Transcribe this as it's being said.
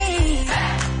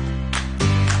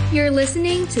You're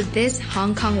listening to This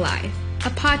Hong Kong Live, a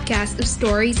podcast of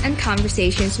stories and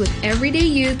conversations with everyday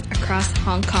youth across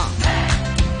Hong Kong.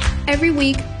 Every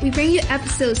week, we bring you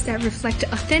episodes that reflect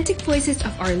the authentic voices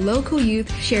of our local youth,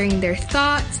 sharing their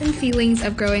thoughts and feelings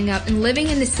of growing up and living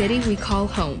in the city we call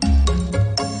home.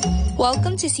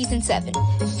 Welcome to Season 7.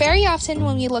 Very often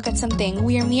when we look at something,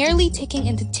 we are merely taking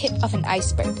in the tip of an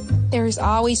iceberg. There is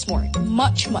always more,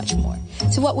 much more,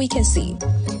 to what we can see.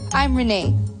 I'm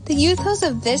Renee, the youth host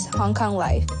of This Hong Kong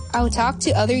Life. I will talk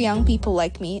to other young people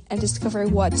like me and discover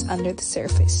what's under the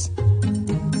surface.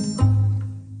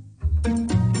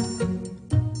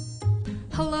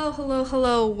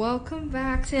 Hello. Welcome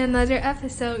back to another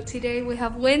episode. Today we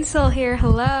have Wincel here.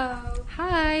 Hello.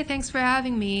 Hi, thanks for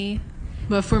having me.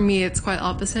 But for me, it's quite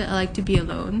opposite. I like to be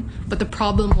alone. But the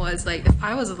problem was, if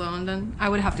I was alone, then I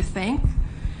would have to think.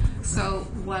 So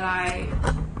what I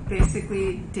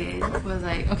basically did was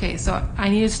okay, so I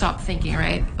need to stop thinking,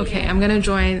 right? Okay, I'm gonna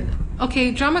join.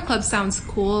 Okay, drama club sounds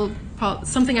cool.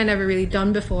 Something I never really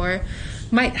done before.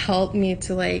 Might help me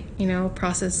to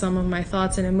process some of my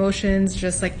thoughts and emotions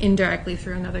just indirectly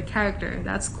through another character.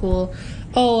 That's cool.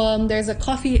 There's a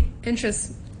coffee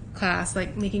interest class,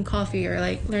 making coffee or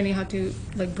learning how to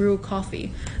brew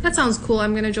coffee. That sounds cool.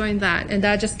 I'm gonna join that. And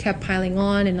that just kept piling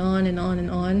on and on and on and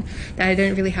on, that I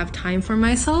didn't really have time for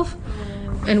myself.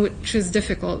 And which was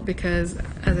difficult because,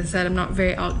 as I said, I'm not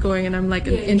very outgoing and I'm an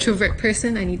introvert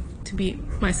person. I need to be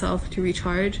myself to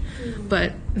recharge.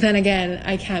 But then again,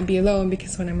 I can't be alone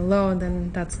because when I'm alone,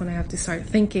 then that's when I have to start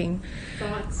thinking.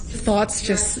 Thoughts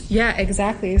just yeah,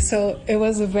 exactly. So it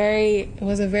was a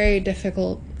very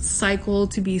difficult cycle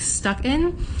to be stuck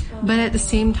in. But at the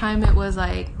same time, it was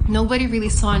nobody really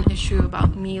saw an issue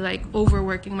about me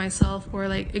overworking myself or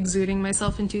exuding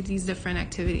myself into these different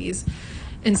activities.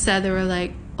 Instead, they were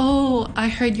oh, I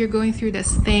heard you're going through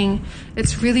this thing.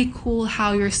 It's really cool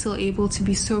how you're still able to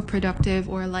be so productive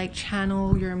or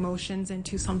channel your emotions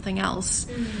into something else.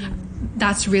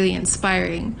 That's really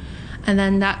inspiring. And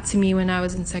then that to me when I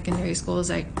was in secondary school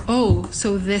was oh,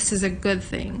 so this is a good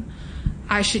thing.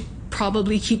 I should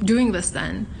probably keep doing this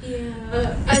then.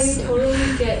 Yeah, I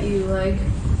totally get you.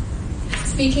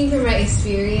 Speaking from my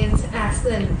experience as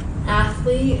an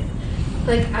athlete,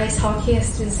 ice hockey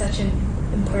has been such an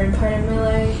important part of my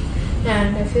life,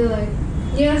 and I feel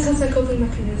it's also a coping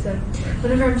mechanism.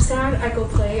 Whenever I'm sad, I go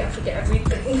play, I forget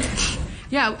everything.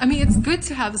 Yeah, I mean, it's good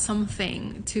to have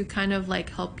something to kind of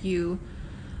help you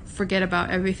forget about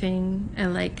everything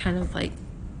and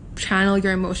channel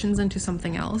your emotions into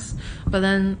something else. But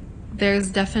then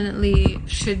there's definitely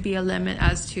should be a limit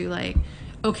as to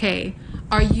okay,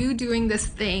 are you doing this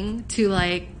thing to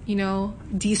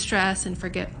de-stress and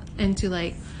forget and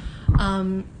to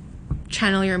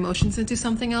channel your emotions into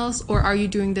something else, or are you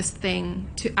doing this thing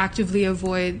to actively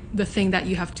avoid the thing that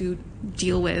you have to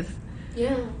deal with?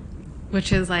 Yeah.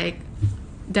 Which is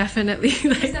definitely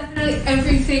it's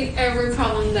definitely every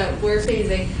problem that we're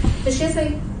facing. It's just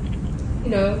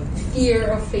fear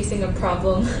of facing a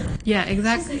problem. Yeah,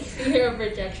 exactly. It's fear of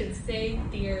rejection, same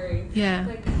theory. Yeah.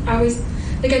 I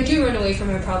do run away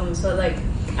from my problems, but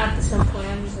at some point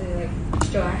I'm just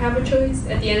do I have a choice?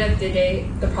 At the end of the day,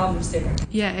 the problem's different.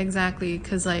 Yeah, exactly.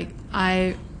 Because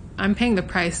I'm paying the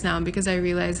price now because I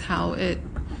realize how it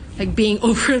being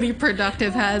overly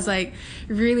productive has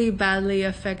really badly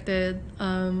affected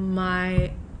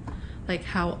my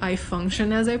how I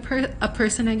function as a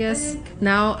person, I guess.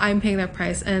 Now I'm paying that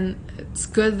price, and it's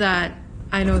good that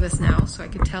I know this now, so I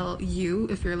could tell you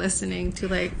if you're listening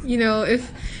to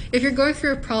if you're going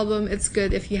through a problem, it's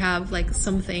good if you have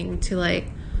something to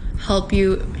help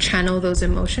you channel those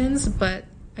emotions. But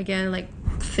again,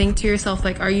 think to yourself,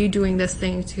 are you doing this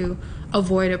thing to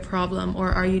avoid a problem,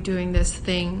 or are you doing this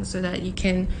thing so that you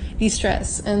can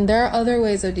de-stress? And there are other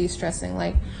ways of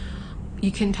de-stressing,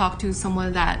 you can talk to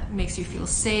someone that makes you feel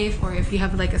safe, or if you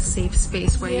have a safe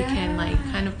space where you can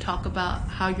kind of talk about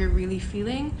how you're really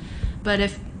feeling. But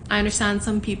if I understand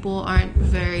some people aren't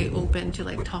very open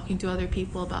to talking to other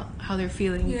people about how they're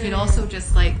feeling, you could also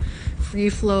just free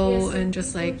flow and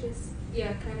just kind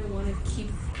of want to keep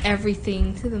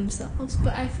everything to themselves.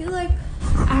 But I feel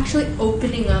actually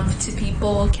opening up to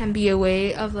people can be a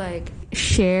way of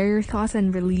share your thoughts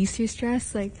and release your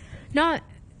stress. Not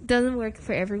doesn't work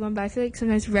for everyone, but I feel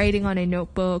sometimes writing on a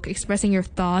notebook, expressing your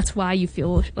thoughts, why you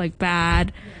feel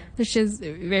bad, it's just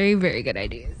very, very good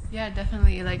ideas. Yeah,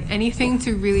 definitely. Anything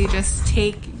to really just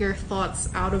take your thoughts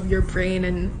out of your brain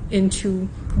and into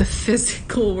the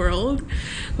physical world,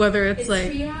 whether it's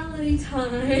reality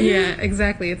time. Yeah,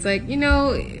 exactly. It's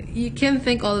you can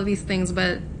think all of these things,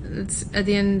 but it's at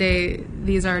the end of the day,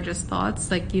 these are just thoughts.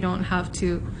 You don't have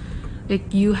to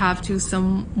like you have to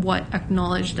somewhat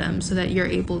acknowledge them so that you're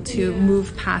able to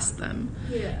move past them.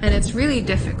 And it's really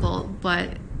difficult, but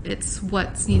it's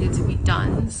what's needed to be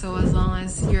done. So as long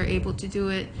as you're able to do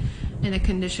it in a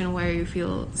condition where you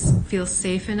feel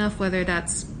safe enough, whether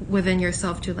that's within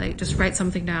yourself to like just write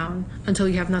something down until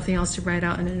you have nothing else to write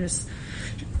out and then just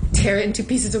tear it into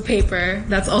pieces of paper.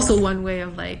 That's also one way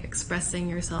of like expressing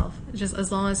yourself. Just as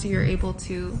long as you're able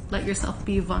to let yourself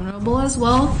be vulnerable as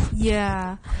well.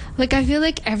 Yeah. Like I feel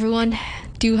like everyone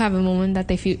do have a moment that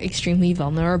they feel extremely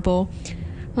vulnerable.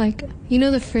 Like, you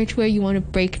know the fridge where you want to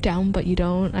break down but you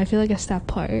don't? I feel like it's that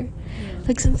part. Yeah.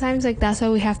 Like sometimes like that's why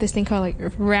we have this thing called like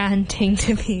ranting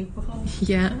to people.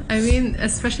 Yeah. I mean,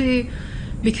 especially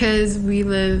because we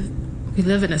live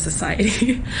in a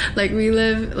society. Like we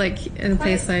live like in a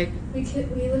place like we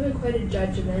live in quite a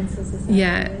judgmental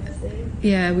society.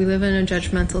 Yeah, we live in a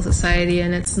judgmental society,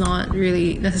 and it's not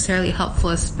really necessarily helpful,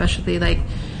 especially like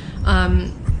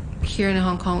here in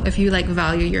Hong Kong. If you like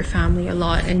value your family a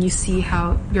lot and you see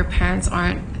how your parents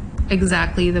aren't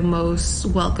exactly the most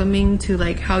welcoming to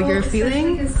like how you're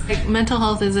feeling, like mental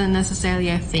health isn't necessarily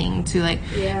a thing to like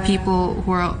people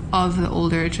who are of the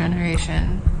older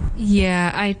generation.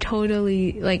 Yeah, I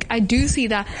totally, like, I do see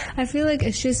that. I feel like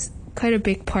it's just quite a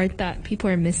big part that people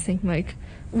are missing, like,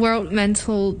 World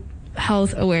Mental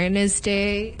Health Awareness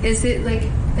Day. Is it, like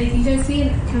you guys see in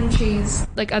countries,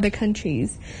 like other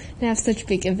countries, they have such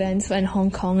big events, but in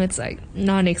Hong Kong, it's, like,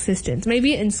 non-existent.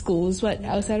 Maybe in schools, but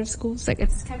outside of schools, like,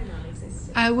 it's kind of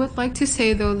non-existent. I would like to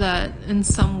say, though, that in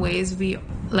some ways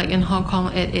like in Hong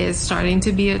Kong, it is starting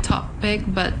to be a topic,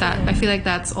 but that I feel like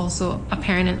that's also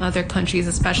apparent in other countries,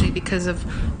 especially because of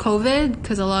COVID,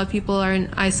 because a lot of people are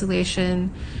in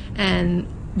isolation, and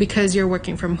because you're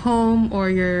working from home or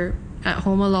you're at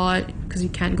home a lot because you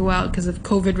can't go out because of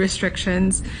COVID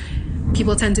restrictions,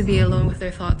 people tend to be alone with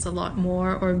their thoughts a lot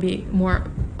more or be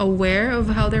more aware of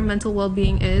how their mental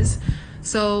well-being is.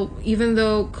 So even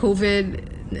though COVID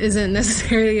isn't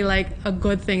necessarily like a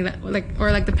good thing that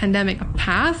or the pandemic a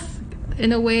path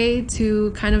in a way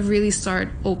to kind of really start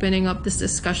opening up this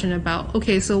discussion about,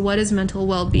 okay, so what is mental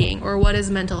well-being or what is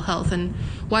mental health and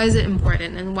why is it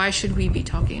important and why should we be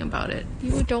talking about it?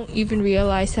 People don't even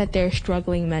realize that they're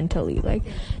struggling mentally, like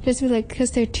just be like,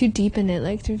 because they're too deep in it,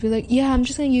 like to be like, yeah, I'm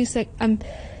just gonna use like I'm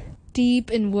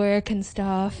deep in work and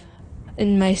stuff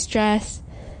and my stress.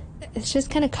 It's just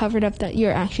kind of covered up that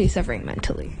you're actually suffering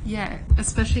mentally. Yeah,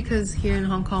 especially because here in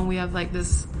Hong Kong we have like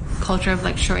this culture of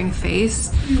like showing face,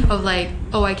 of like,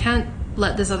 oh, I can't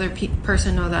let this other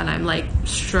person know that I'm like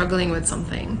struggling with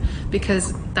something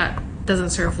because that doesn't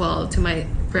serve well to my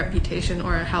reputation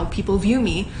or how people view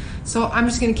me. So I'm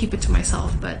just going to keep it to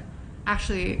myself. But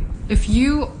actually, if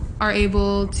you are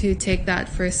able to take that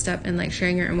first step in like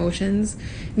sharing your emotions,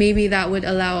 maybe that would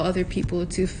allow other people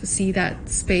to see that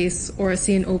space or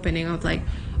see an opening of like,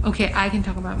 okay, I can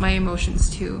talk about my emotions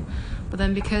too. But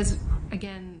then because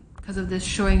of this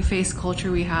showing face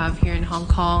culture we have here in Hong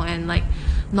Kong and like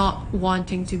not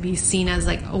wanting to be seen as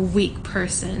like a weak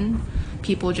person,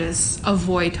 people just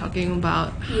avoid talking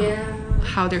about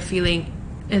how they're feeling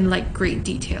in like great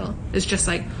detail. It's just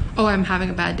like, oh, I'm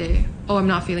having a bad day. Oh, I'm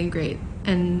not feeling great.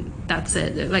 And that's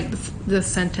it. Like the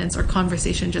sentence or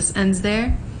conversation just ends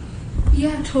there.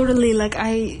 Yeah, totally. Like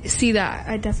I see that.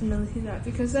 I definitely see that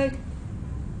because like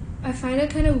I find it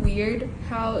kind of weird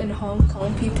how in Hong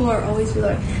Kong people are always be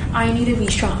like, I need to be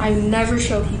strong. I never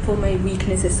show people my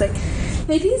weaknesses. Like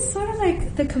maybe it's sort of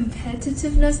like the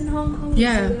competitiveness in Hong Kong.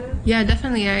 Yeah,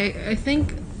 definitely. I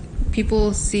think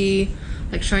people see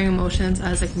like showing emotions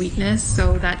as like weakness,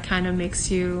 so that kind of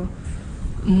makes you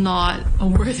not a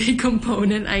worthy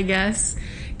component, I guess,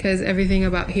 because everything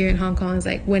about here in Hong Kong is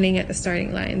like winning at the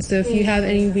starting line. So if you have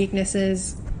any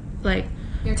weaknesses, like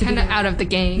you're kind of out of the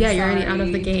game. Yeah, you're already out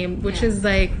of the game, which is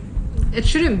like, it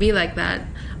shouldn't be like that.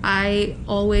 I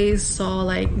always saw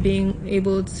like being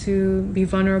able to be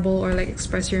vulnerable or like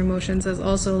express your emotions as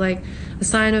also like a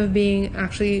sign of being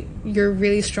actually you're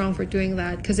really strong for doing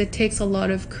that, because it takes a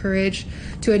lot of courage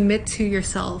to admit to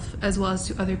yourself as well as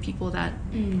to other people that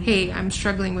hey, I'm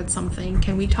struggling with something,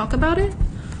 can we talk about it?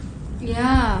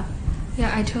 Yeah,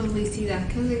 I totally see that,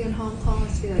 because like in Hong Kong I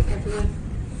feel like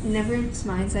everyone's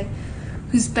mind's like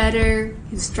who's better,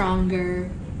 who's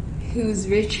stronger, who's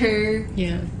richer.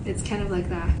 Yeah, it's kind of like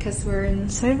that because we're in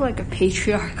sort of like a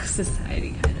patriarchal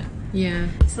society kind of. Yeah,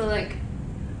 so like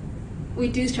we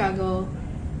do struggle,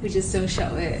 we just don't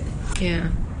show it. Yeah,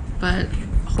 but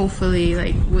hopefully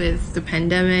like with the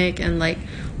pandemic and like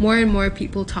more and more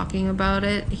people talking about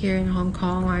it here in Hong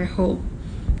Kong, I hope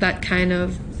that kind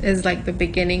of is like the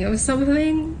beginning of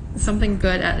something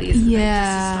good at least. Yeah,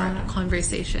 like, just to start a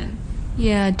conversation.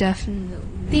 Yeah, definitely.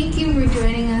 Thank you for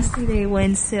joining us today,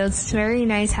 Wincel. It's very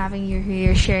nice having you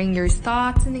here, sharing your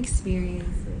thoughts and experiences.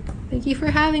 Thank you for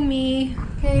having me.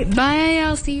 Okay, bye.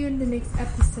 I'll see you in the next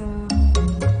episode.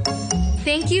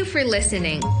 Thank you for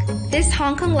listening. This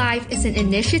Hong Kong Live is an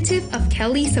initiative of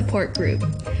Kelly Support Group.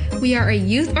 We are a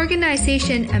youth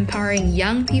organization empowering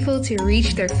young people to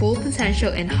reach their full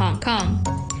potential in Hong Kong.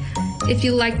 If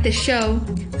you like the show,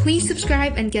 please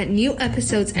subscribe and get new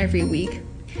episodes every week.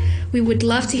 We would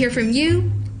love to hear from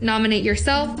you. Nominate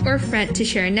yourself or friend to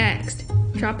share next.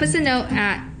 Drop us a note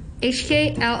at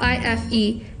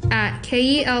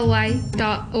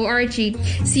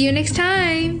hklife@kely.org. See you next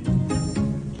time!